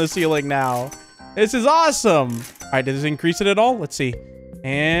stars are on the ceiling now. This is awesome. All right, does this increase it at all? Let's see.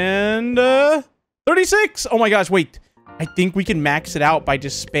 And 36. Oh my gosh, wait. I think we can max it out by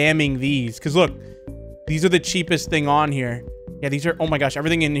just spamming these. Because look, these are the cheapest thing on here. Yeah, these are... Oh my gosh,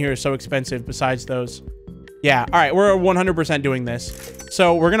 everything in here is so expensive besides those. Yeah, all right, we're 100% doing this.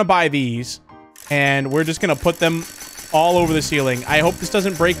 So we're going to buy these. And we're just going to put them all over the ceiling. I hope this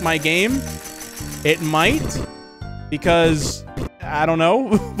doesn't break my game. It might. Because, I don't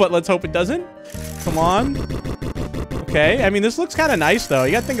know. But let's hope it doesn't. Come on. Okay, I mean, this looks kind of nice, though.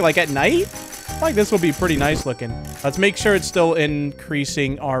 You got to think, like, at night? Like this will be pretty nice looking. Let's make sure it's still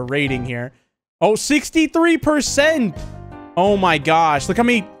increasing our rating here. Oh, 63%. Oh my gosh. Look how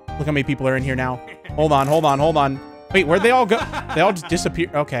many people are in here now. Hold on. Wait, where'd they all go? They all just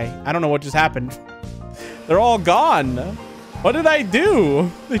disappeared. Okay. I don't know what just happened. They're all gone. What did I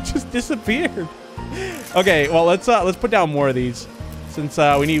do? They just disappeared. Okay, well, let's put down more of these since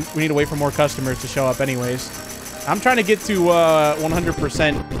we need to wait for more customers to show up anyways. I'm trying to get to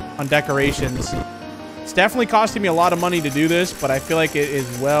 100% on decorations. It's definitely costing me a lot of money to do this, but I feel like it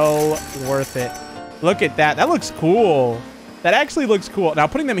is well worth it. Look at that. That looks cool. That actually looks cool. Now,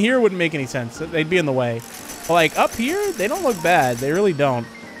 putting them here wouldn't make any sense. They'd be in the way. But, like, up here, they don't look bad. They really don't.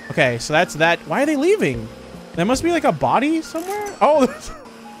 Okay, so that's that. Why are they leaving? There must be, like, a body somewhere? Oh, there's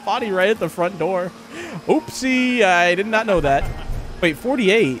a body right at the front door. Oopsie. I did not know that. Wait,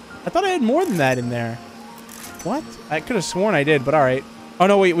 48? I thought I had more than that in there. What? I could have sworn I did, but all right. Oh,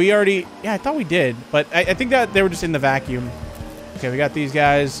 no, wait. We already... Yeah, I thought we did. But I think that they were just in the vacuum. Okay, we got these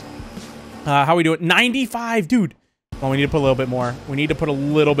guys. How we doing? 95, dude. Well, we need to put a little bit more. We need to put a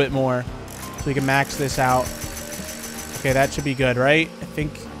little bit more so we can max this out. Okay, that should be good, right? I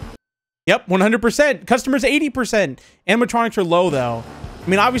think... Yep, 100%. Customers, 80%. Animatronics are low, though. I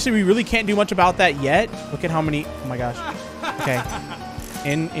mean, obviously, we really can't do much about that yet. Look at how many... Oh, my gosh. Okay.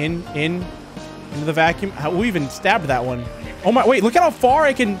 Into the vacuum. Who even stabbed that one? Oh my, wait, look at how far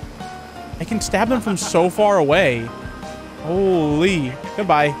I can stab them from so far away. Holy.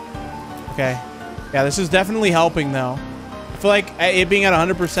 Goodbye. Okay. Yeah, this is definitely helping though. I feel like it being at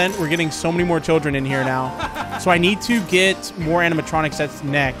 100%, we're getting so many more children in here now. So I need to get more animatronics. That's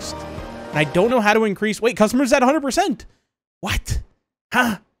next. And I don't know how to increase. Wait, customers at 100%. What?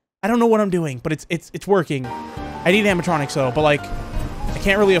 Huh? I don't know what I'm doing, but it's working. I need animatronics though, but like, I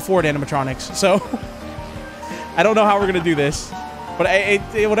can't really afford animatronics, so I don't know how we're gonna do this. But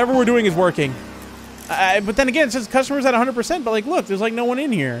whatever we're doing is working. But then again, it says customers at 100%, but like, look, there's like no one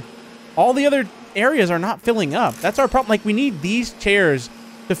in here. All the other areas are not filling up. That's our problem. Like, we need these chairs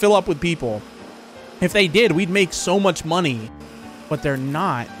to fill up with people. If they did, we'd make so much money, but they're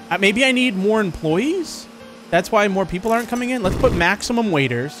not. Maybe I need more employees? That's why more people aren't coming in. Let's put maximum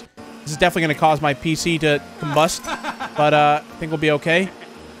waiters. This is definitely going to cause my PC to combust, but I think we'll be okay.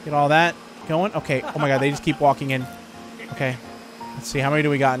 Get all that going. Okay. Oh my God, they just keep walking in. Okay. Let's see. How many do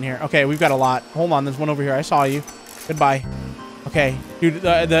we got in here? Okay, we've got a lot. Hold on. There's one over here. I saw you. Goodbye. Okay. Dude,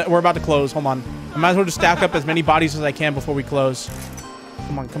 we're about to close. Hold on. I might as well just stack up as many bodies as I can before we close.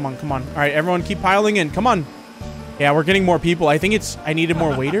 Come on, come on, come on. All right, everyone keep piling in. Come on. Yeah, we're getting more people. I think I needed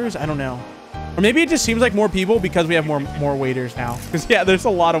more waiters. I don't know. Or maybe it just seems like more people because we have more waiters now. Because, yeah, there's a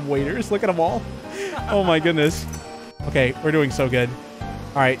lot of waiters. Look at them all. Oh, my goodness. Okay, we're doing so good.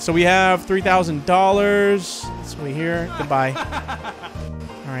 All right, so we have $3,000. Let's wait here. Goodbye.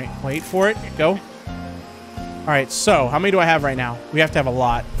 All right, wait for it. Go. All right, so how many do I have right now? We have to have a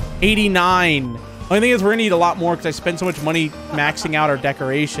lot. 89. Only thing is we're going to need a lot more because I spent so much money maxing out our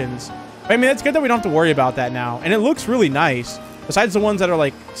decorations. But, I mean, that's good that we don't have to worry about that now. And it looks really nice. Besides the ones that are,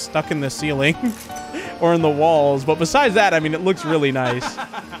 like, stuck in the ceiling or in the walls. But besides that, I mean, it looks really nice.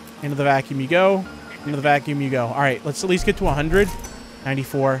 Into the vacuum you go. Into the vacuum you go. All right, let's at least get to 100.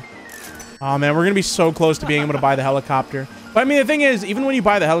 94. Oh, man, we're going to be so close to being able to buy the helicopter. But, I mean, the thing is, even when you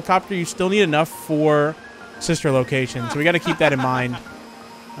buy the helicopter, you still need enough for sister location. So we got to keep that in mind.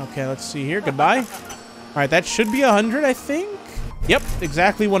 Okay, let's see here. Goodbye. All right, that should be 100, I think. Yep,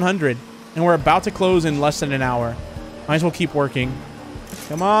 exactly 100. And we're about to close in less than an hour. Might as well keep working.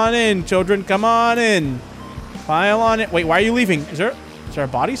 Come on in, children. Come on in. Pile on it. Wait, why are you leaving? Is there a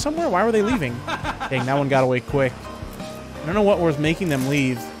body somewhere? Why were they leaving? Dang, that one got away quick. I don't know what was making them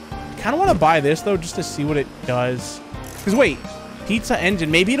leave. I kind of want to buy this, though, just to see what it does. Because, wait, pizza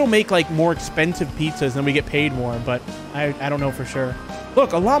engine. Maybe it'll make, like, more expensive pizzas and then we get paid more, but I don't know for sure.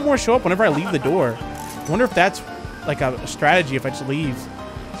 Look, a lot more show up whenever I leave the door. I wonder if that's, like, a strategy if I just leave.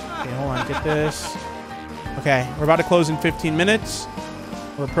 Okay, hold on. Get this. Okay, we're about to close in 15 minutes.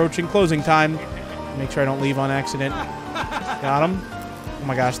 We're approaching closing time. Make sure I don't leave on accident. Got them. Oh,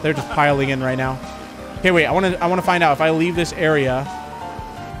 my gosh. They're just piling in right now. Okay, wait, I want to find out if I leave this area.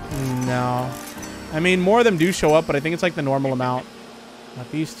 No. I mean, more of them do show up, but I think it's like the normal amount.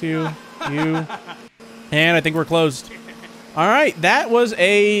 Not these two. You. And I think we're closed. All right, that was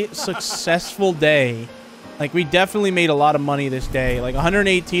a successful day. Like, we definitely made a lot of money this day. Like,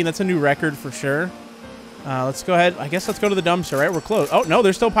 118, that's a new record for sure. Let's go ahead. I guess let's go to the dumpster, right? We're closed. Oh, no,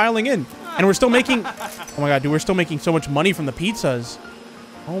 they're still piling in. And we're still making... Oh, my God, dude, we're still making so much money from the pizzas.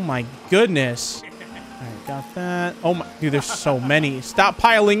 Oh, my goodness. All right, got that. Oh, my... Dude, there's so many. Stop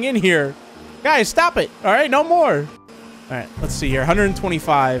piling in here. Guys, stop it. All right, no more. All right, let's see here.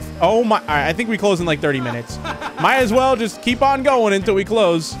 125. Oh, my... All right, I think we close in like 30 minutes. Might as well just keep on going until we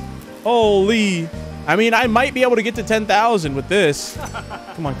close. Holy... I mean, I might be able to get to 10,000 with this.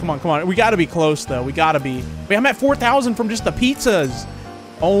 Come on, come on, come on. We got to be close, though. We got to be. Wait, I'm at 4,000 from just the pizzas.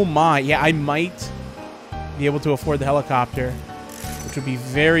 Oh, my. Yeah, I might be able to afford the helicopter, which would be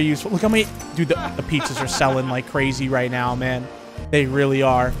very useful. Look how many... Dude, the pizzas are selling like crazy right now, man. They really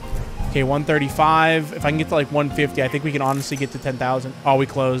are. Okay, 135. If I can get to like 150, I think we can honestly get to 10,000. Oh, we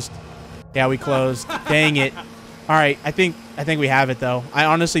closed. Yeah, we closed. Dang it. All right, I think we have it, though. I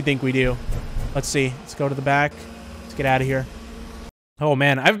honestly think we do. Let's see. Let's go to the back. Let's get out of here. Oh,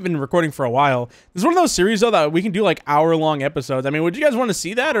 man. I've been recording for a while. This is one of those series, though, that we can do, like, hour-long episodes. I mean, would you guys want to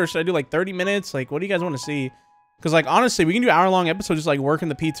see that? Or should I do, like, 30 minutes? Like, what do you guys want to see? Because, like, honestly, we can do hour-long episodes just, like, working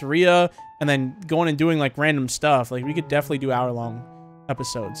the pizzeria and then going and doing, like, random stuff. Like, we could definitely do hour-long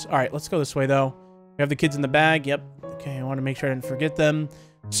episodes. All right. Let's go this way, though. We have the kids in the bag. Yep. Okay. I want to make sure I didn't forget them.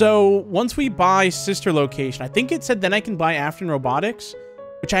 So, once we buy sister location, I think it said then I can buy Afton Robotics.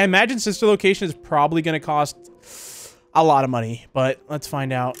 Which I imagine sister location is probably going to cost a lot of money, but let's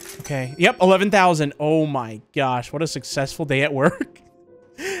find out. Okay. Yep, 11,000. Oh my gosh, what a successful day at work.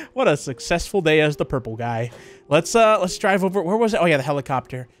 What a successful day as the purple guy. Let's drive over. Where was it? Oh yeah, the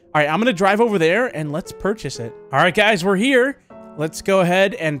helicopter. All right, I'm going to drive over there and let's purchase it. All right, guys, we're here. Let's go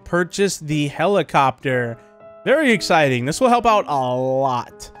ahead and purchase the helicopter. Very exciting. This will help out a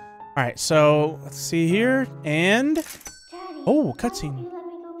lot. All right, so let's see here and oh, cutscene.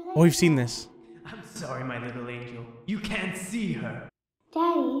 Oh, we've seen this. I'm sorry, my little angel. You can't see her.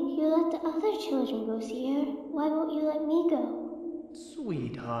 Daddy, you let the other children go see her. Why won't you let me go?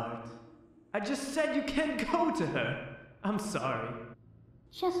 Sweetheart, I just said you can't go to her. I'm sorry.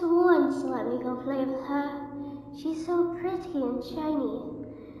 Just once let me go play with her. She's so pretty and shiny.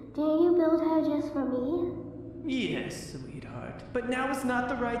 Didn't you build her just for me? Yes, sweetheart, but now is not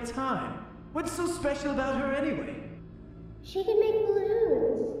the right time. What's so special about her anyway? She can make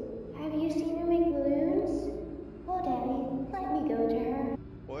balloons. Have you seen her make balloons? Oh, Daddy, let me go to her.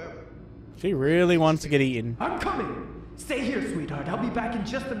 Well, She really wants to get eaten. I'm coming. Stay here, sweetheart. I'll be back in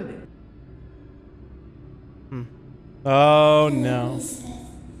just a minute. Oh, no.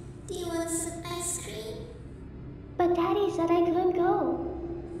 Do you want some ice cream? But Daddy said I couldn't go.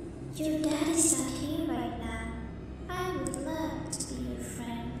 Your daddy's not here right now. I would love to be your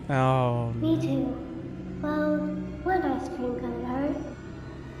friend. Oh, Me too. Well, one ice cream couldn't hurt.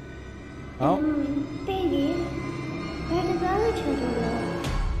 oh. Baby, where did the other children go?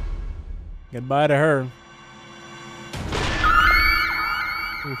 Goodbye to her.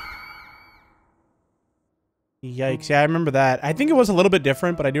 Oof. Yikes. Yeah, I remember that. I think it was a little bit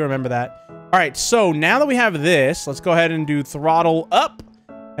different, but I do remember that. All right, so now that we have this, let's go ahead and do throttle up.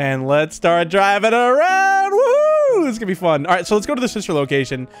 And let's start driving around. Woohoo! This is gonna be fun. All right, so let's go to the sister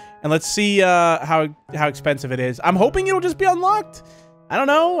location and let's see how expensive it is. I'm hoping it'll just be unlocked. I don't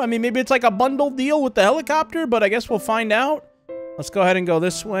know. I mean, maybe it's like a bundle deal with the helicopter, but I guess we'll find out. Let's go ahead and go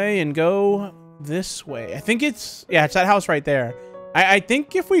this way and go this way. I think it's, yeah, it's that house right there. I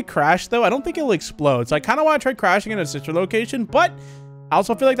think if we crash, though, I don't think it'll explode. So I kind of want to try crashing in a sister location, but I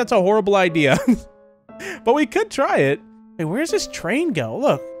also feel like that's a horrible idea. But we could try it. Wait, where does this train go?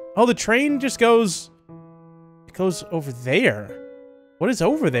 Look. Oh, the train just goes... It goes over there. What is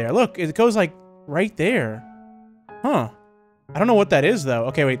over there? Look, it goes, like, right there. Huh. I don't know what that is, though.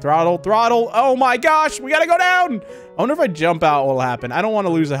 Okay, wait. Throttle, throttle. Oh, my gosh. We gotta go down. I wonder if I jump out, what'll happen. I don't want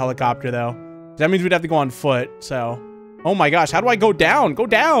to lose a helicopter, though. That means we'd have to go on foot, so... Oh, my gosh. How do I go down? Go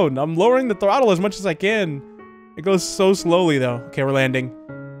down. I'm lowering the throttle as much as I can. It goes so slowly, though. Okay, we're landing.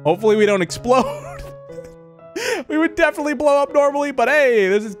 Hopefully, we don't explode. We would definitely blow up normally, but hey,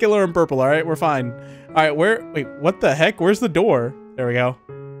 this is Killer in Purple, all right? We're fine. All right, wait, what the heck? Where's the door? There we go.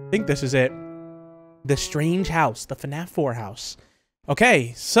 I think this is it. The strange house, the FNAF 4 house.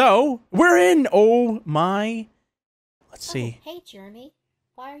 Okay, so we're in. Oh my. Let's see. Hey, Jeremy.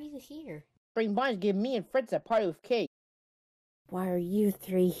 Why are you here? Spring Bonnie's giving me and Fritz a party with cake. Why are you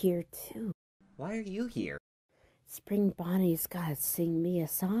three here, too? Why are you here? Spring Bonnie's gotta sing me a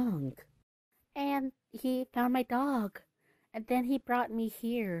song. And he found my dog. And then he brought me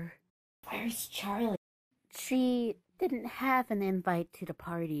here. Where's Charlie? She didn't have an invite to the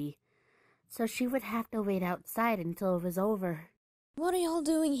party. So she would have to wait outside until it was over. What are y'all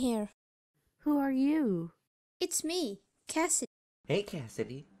doing here? Who are you? It's me, Cassidy. Hey,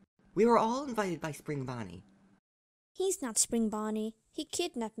 Cassidy. We were all invited by Spring Bonnie. He's not Spring Bonnie. He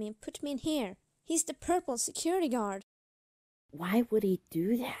kidnapped me and put me in here. He's the purple security guard. Why would he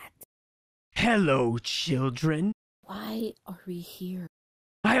do that? Hello, children. Why are we here?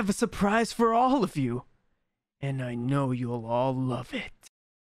 I have a surprise for all of you. And I know you'll all love it.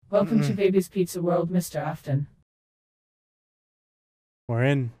 Welcome to Baby's Pizza World, Mr. Afton. We're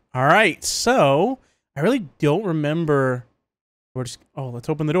in. All right, so I really don't remember. We're just, oh, let's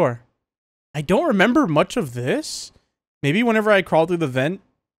open the door. I don't remember much of this. Maybe whenever I crawl through the vent,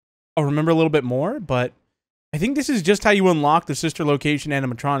 I'll remember a little bit more, but I think this is just how you unlock the sister location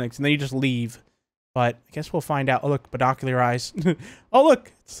animatronics, and then you just leave. But I guess we'll find out. Oh, look, binocular eyes. Oh,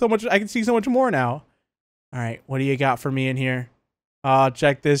 look, so much. I can see so much more now. All right, what do you got for me in here? Oh,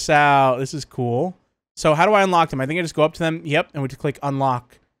 check this out. This is cool. So how do I unlock them? I think I just go up to them. Yep, and we just click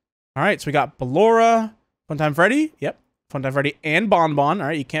unlock. All right, so we got Ballora, Funtime Freddy. Yep, Funtime Freddy and Bonbon. All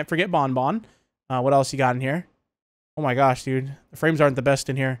right, you can't forget Bonbon. What else you got in here? Oh my gosh, dude. The frames aren't the best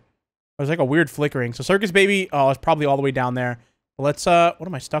in here. There's like a weird flickering. So Circus Baby, oh, it's probably all the way down there. But let's, what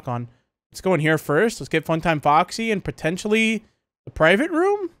am I stuck on? Let's go in here first. Let's get Funtime Foxy and potentially the private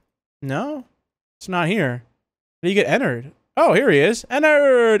room? No, it's not here. How do you get entered? Oh, here he is.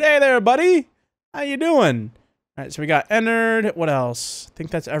 Entered! Hey there, buddy! How you doing? All right, so we got entered. What else? I think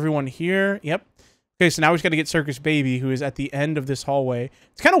that's everyone here. Yep. Okay, so now we just got to get Circus Baby, who is at the end of this hallway.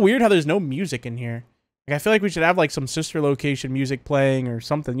 It's kind of weird how there's no music in here. Like, I feel like we should have like some sister location music playing or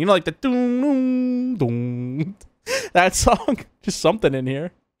something. You know, like the doom, doom, that song. Just something in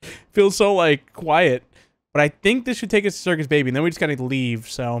here. Feels so like quiet. But I think this should take us to Circus Baby, and then we just gotta leave.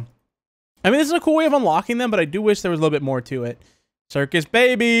 So, I mean, this is a cool way of unlocking them, but I do wish there was a little bit more to it. Circus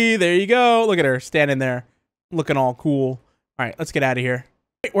Baby, there you go. Look at her standing there, looking all cool. All right, let's get out of here.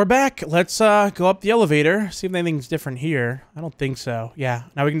 Right, we're back. Let's go up the elevator, see if anything's different here. I don't think so. Yeah,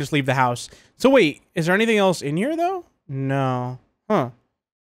 now we can just leave the house. So wait, is there anything else in here though? No. Huh.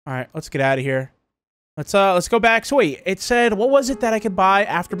 All right, let's get out of here. Let's go back. So wait, it said, what was it that I could buy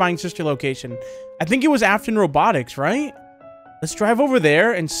after buying sister location? I think it was Afton Robotics, right? Let's drive over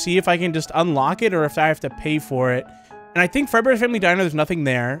there and see if I can just unlock it or if I have to pay for it. And I think FREDBEARS Family Diner, there's nothing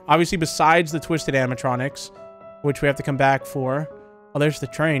there. Obviously, besides the twisted animatronics, which we have to come back for. Oh, there's the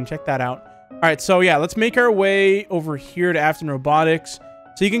train. Check that out. All right, so yeah, let's make our way over here to Afton Robotics.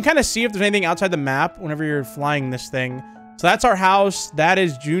 So you can kind of see if there's anything outside the map whenever you're flying this thing. So that's our house. That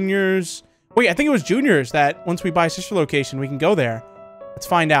is Junior's. Wait, I think it was Junior's that once we buy sister location, we can go there. Let's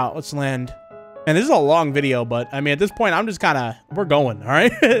find out. Let's land. And this is a long video, but I mean, at this point, I'm just kind of, we're going, all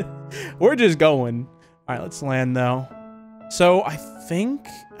right? We're just going. All right, let's land though. So I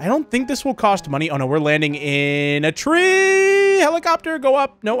don't think this will cost money. Oh no, we're landing in a tree. Helicopter, go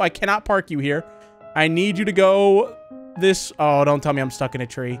up. No, I cannot park you here. I need you to go this. Oh, don't tell me I'm stuck in a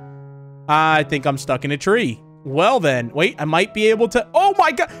tree. I think I'm stuck in a tree. Well then, wait, I might be able to. Oh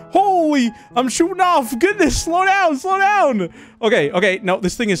my god, holy, I'm shooting off. Goodness, slow down, slow down. Okay, no,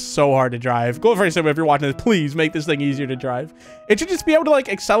 this thing is so hard to drive. Go for it, if you're watching this, please make this thing easier to drive. It should just be able to like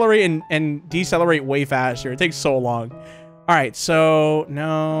accelerate and decelerate way faster. It takes so long. All right, so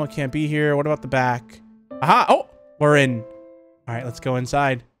no, I can't be here. What about the back? Aha, oh, we're in. All right, let's go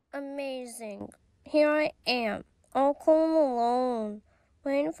inside. Amazing. Here I am, all cool and alone,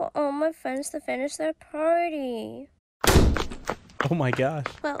 waiting for all my friends to finish their party. Oh my gosh.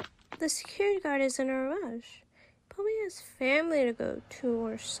 Well, the security guard is in a rush. Probably has family to go to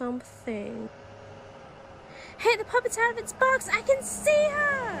or something. Hey, the puppet's out of its box! I can see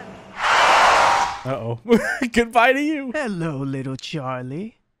her! Uh-oh. Goodbye to you. Hello, little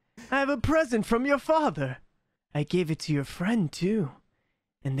Charlie. I have a present from your father. I gave it to your friend, too.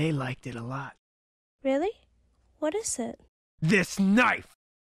 And they liked it a lot. Really? What is it? This knife!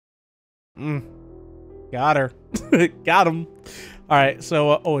 Got her. Got him. All right,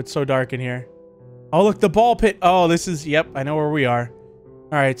 so, oh, it's so dark in here. Oh, look, the ball pit. Oh, this is, yep, I know where we are.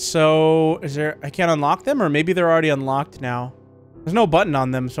 All right, so is there, I can't unlock them, or maybe they're already unlocked now. There's no button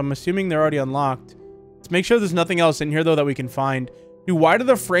on them, so I'm assuming they're already unlocked. Let's make sure there's nothing else in here, though, that we can find. Dude, why do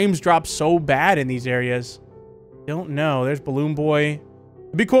the frames drop so bad in these areas? Don't know. There's Balloon Boy.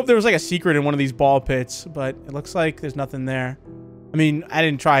 It'd be cool if there was like a secret in one of these ball pits, but it looks like there's nothing there. I mean, I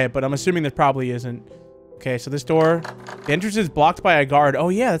didn't try it, but I'm assuming there probably isn't. Okay, so this door, the entrance is blocked by a guard. Oh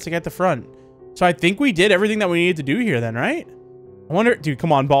yeah, that's like at the front. So I think we did everything that we needed to do here then, right? I wonder, dude,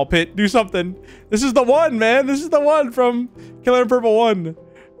 come on, ball pit, do something. This is the one, man. This is the one from Killer in Purple 1. All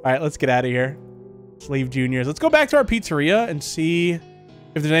right, let's get out of here. Slave Juniors. Let's go back to our pizzeria and see if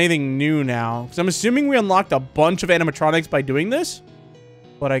there's anything new now. Because I'm assuming we unlocked a bunch of animatronics by doing this.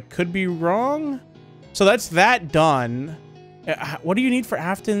 But I could be wrong. So that's that done. What do you need for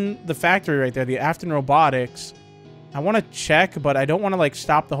Afton, the factory right there? The Afton Robotics. I want to check, but I don't want to like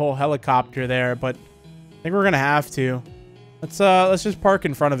stop the whole helicopter there. But I think we're going to have to. Let's just park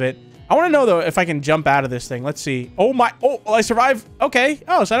in front of it. I want to know, though, if I can jump out of this thing. Let's see. Oh, my. Oh, I survived. Okay.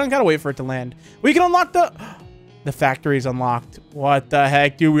 Oh, so I don't got to wait for it to land. We can unlock the... The factory's unlocked. What the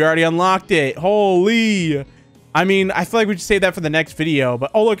heck, dude? We already unlocked it. Holy. I mean, I feel like we should save that for the next video.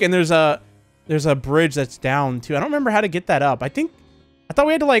 But, oh, look, and there's a bridge that's down, too. I don't remember how to get that up. I thought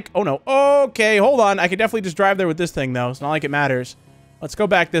we had to, like... Oh, no. Okay, hold on. I could definitely just drive there with this thing, though. It's not like it matters. Let's go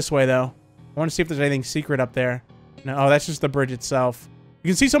back this way, though. I want to see if there's anything secret up there. No, oh, that's just the bridge itself. You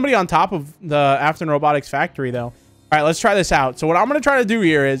can see somebody on top of the Afton Robotics factory, though. All right, let's try this out. So what I'm going to try to do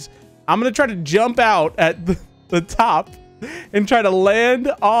here is I'm going to try to jump out at the top and try to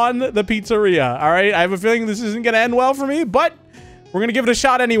land on the pizzeria. All right, I have a feeling this isn't going to end well for me, but we're going to give it a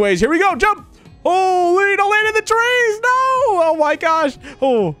shot anyways. Here we go. Jump. Holy, don't land in the trees. No. Oh, my gosh.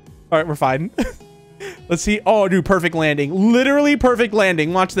 Oh, all right, we're fine. Let's see. Oh, dude, perfect landing. Literally perfect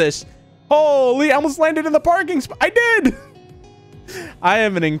landing. Watch this. Holy, I almost landed in the parking spot. I did. I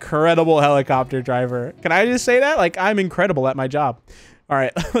am an incredible helicopter driver. Can I just say that? Like, I'm incredible at my job. All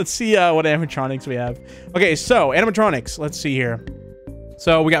right, let's see what animatronics we have. Okay, so animatronics. Let's see here.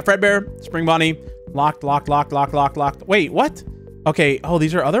 So we got Fredbear, Spring Bonnie, locked. Wait, what? Okay, oh,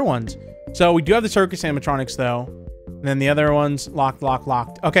 these are other ones. So we do have the circus animatronics, though. And then the other ones, locked.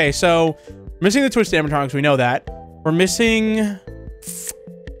 Okay, so missing the twist animatronics. We know that. We're missing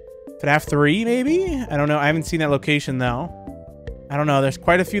FNAF 3, maybe? I don't know. I haven't seen that location, though. I don't know. There's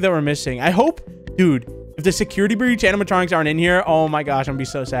quite a few that we're missing. I hope, dude, if the security breach animatronics aren't in here, oh my gosh, I'm gonna be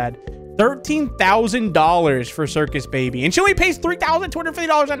so sad. $13,000 for Circus Baby. And she only pays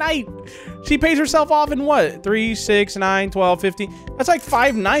 $3,250 a night. She pays herself off in what? 3, 6, 9, 12, 15. That's like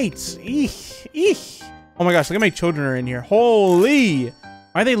 5 nights. Eek. Oh my gosh, look at my children are in here. Holy.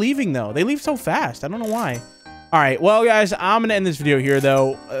 Why are they leaving, though? They leave so fast. I don't know why. All right, well, guys, I'm going to end this video here,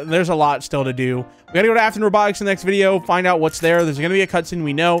 though. There's a lot still to do. We got to go to Afton Robotics in the next video, find out what's there. There's going to be a cutscene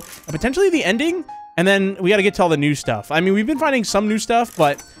we know, and potentially the ending, and then we got to get to all the new stuff. I mean, we've been finding some new stuff,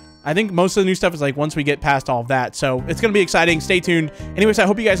 but I think most of the new stuff is like once we get past all of that. So it's going to be exciting. Stay tuned. Anyways, I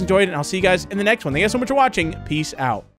hope you guys enjoyed it, and I'll see you guys in the next one. Thank you guys so much for watching. Peace out.